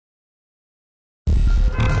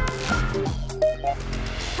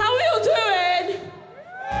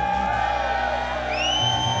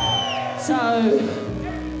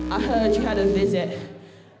I heard you had a visit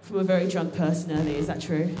from a very drunk person earlier. Is that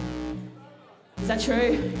true? Is that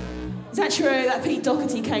true? Is that true that Pete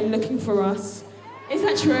Doherty came looking for us? Is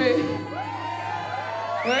that true?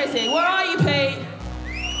 Where is he? Where are you, Pete?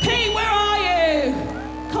 Pete, where are you?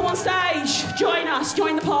 Come on stage. Join us.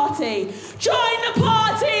 Join the party. Join the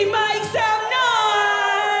party. Make some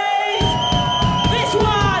noise. This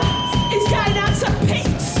one is going out to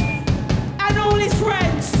Pete and all his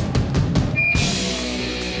friends.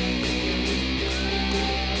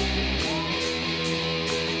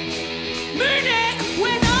 Munich,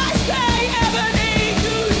 when I say Ebony,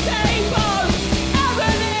 you say Bones.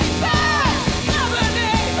 Ebony, bang! Ebony,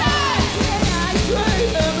 bang! When I say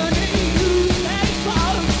Ebony, you say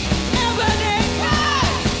Bones. Ebony, bang!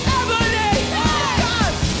 Ebony,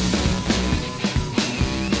 bang!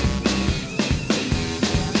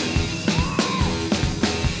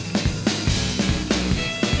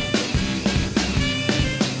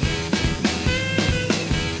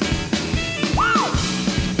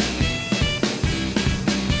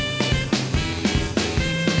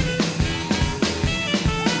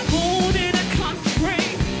 Born in a country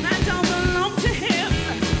that don't belong to him.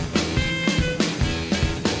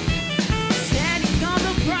 Said he's got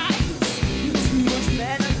the rights, you're too much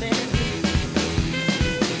melanin.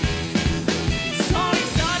 Sorry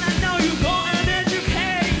son, I know you got an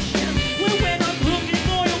education. Well, we're not looking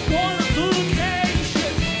for your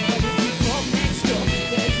qualification. But if you come next door,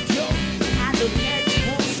 there's a job at the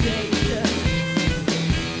petrol station.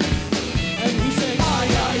 And we say,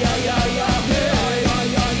 ay, ay, ay, ay, ay, hey, ay, ay, ay,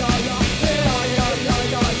 ay, ay, hey, ay, ay,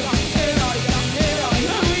 ay, ay, ay, hey, ay, ay, hey, ay, ay.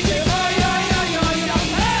 And we say, ay, ay, ay, ay, ay,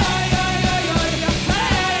 hey, ay, ay, ay, ay, ay, hey, ay, ay, ay, ay,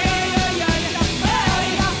 hey, ay, ay,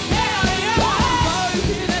 hey, ay, ay. Broke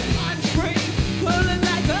in the country, full of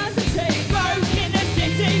diversity. Broke in the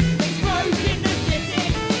city, it's broke in the city.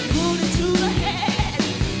 Pulled it to the head,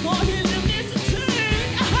 for his ethnicity.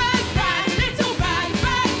 Hey, bang, little bang,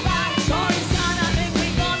 bang, bang. Sorry son, I think we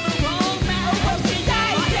got the wrong man.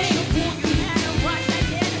 Oopsie-daisy. Support you had a right to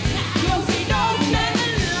get attacked. Oopsie-daisy.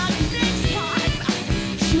 Like next time,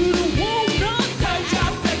 should've warned us. Don't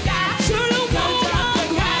drop the gas. Should've warned us.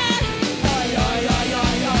 Ay, ay, ay, ay, ay,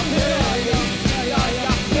 hey, ay, ay, ay, ay,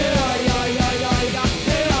 hey, ay, ay, ay, ay, ay,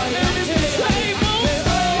 hey, ay, ay. And it's the same old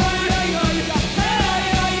story. Ay, ay, ay, ay, hey,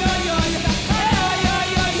 ay, ay, ay, ay, hey,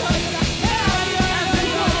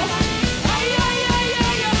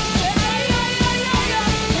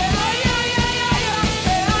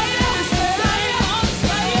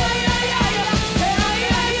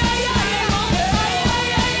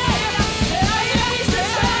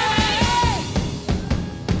 ay, ay, ay, hey, ay, ay, ay, ay, ay,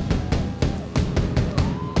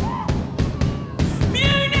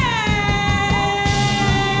 Munich!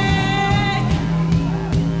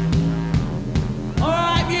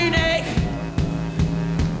 Alright, Munich.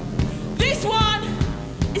 This one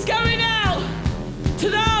is going out to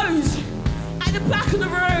those at the back of the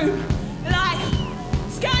room. Like,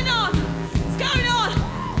 what's going on? What's going on?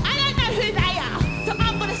 I don't know who they are, so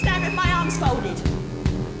I'm gonna stand with my arms folded.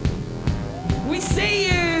 We see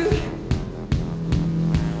you.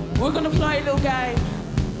 We're gonna play a little game.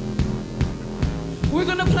 We're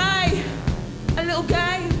gonna play a little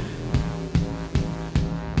game.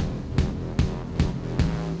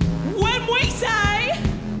 When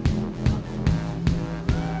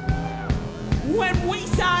we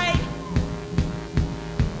say,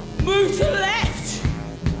 move to the left,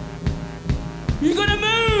 you're gonna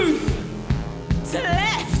move to the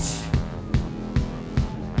left.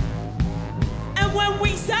 And when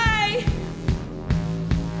we say,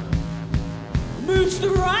 move to the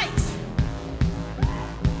right,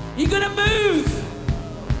 you're gonna move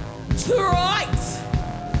to the right.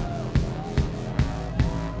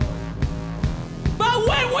 But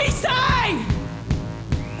when we say,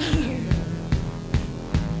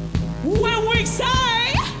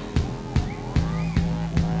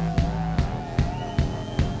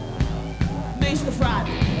 move to the front.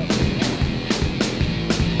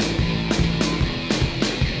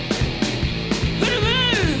 Gonna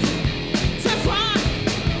move to the front.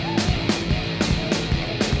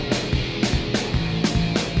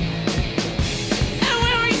 And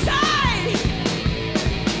when we say,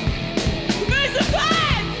 move to the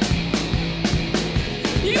back,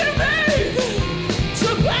 you're gonna move to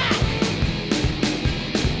the back.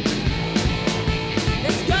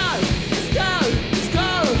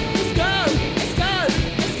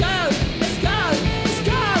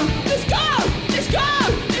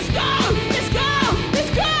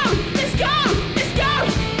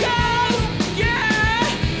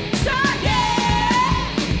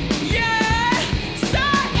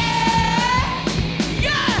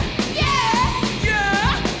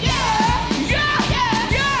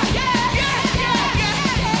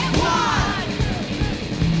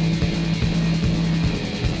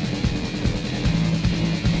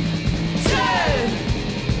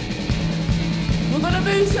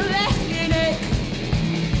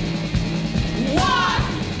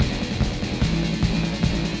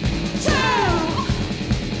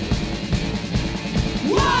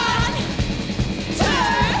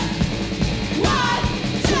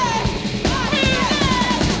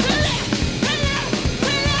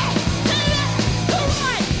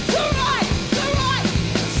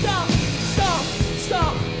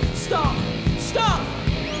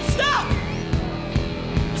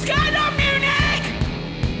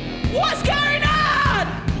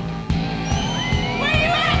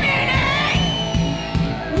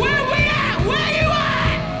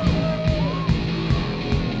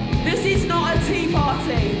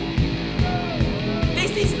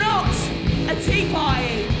 tea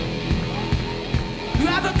party. You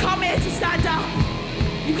haven't come here to stand up.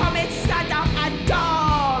 You come here to stand up and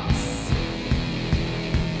dance.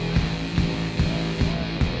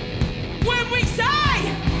 When we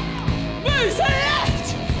say move to the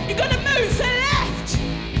left, you're gonna move to the left.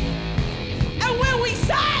 And when we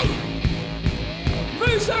say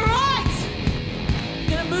move to the right,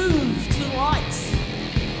 you're gonna move to the right.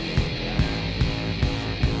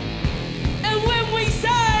 And when we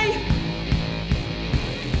say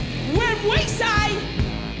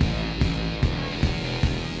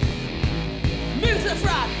move to the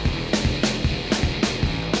front.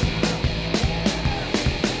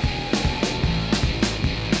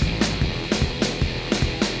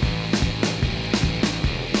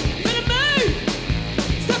 You're gonna move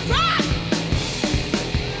to the front.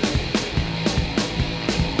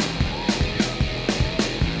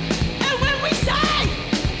 And when we say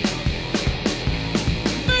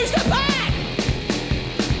move to the back,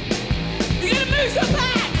 you're gonna move to the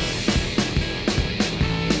back.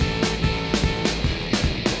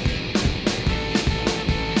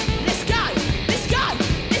 Let's go, let's go,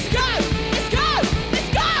 let's go, let's go, let's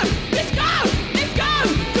go, let's go, let's go,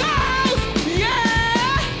 girls!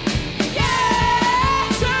 Yeah,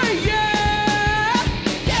 yeah, say yeah,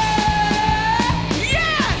 yeah,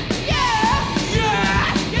 yeah, yeah,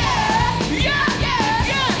 yeah, yeah,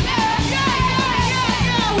 yeah, yeah.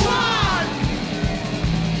 One.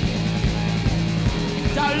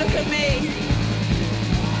 Don't look at me.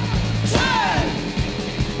 Two.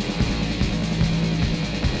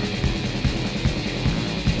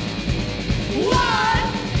 One.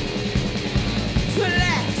 To the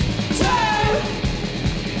left. Two.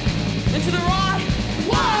 And to the right.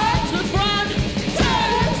 One. To the front. Two.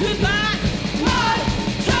 To the back. One.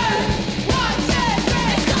 Two. 1, 2, 3.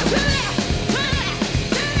 Let's go to the left. To the left.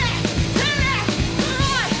 To the left. To the left. To the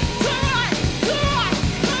right. To the right. To the right.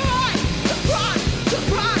 To the right. To the front. To the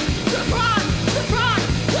front. To the front. To the front.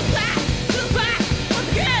 To the back. To the back. Once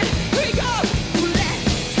again. Here we go. To the left.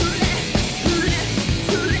 To the left. To the left.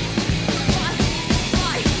 To the left. To the right.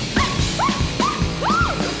 Right. To the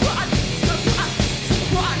front. To the front. To the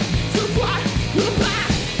front. To the front. To the back.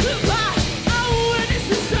 To the back. Oh, and it's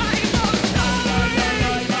the same old story. And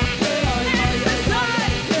it's the same. And it's the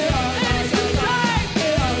same. And it's the same.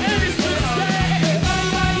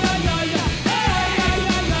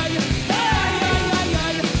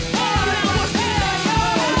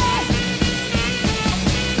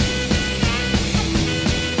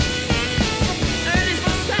 And it's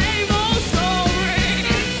the same old story.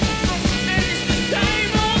 And it's the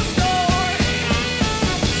same old story.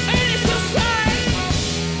 And it's the same.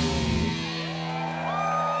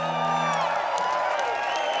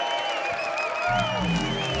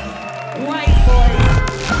 Wait,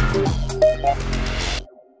 boys.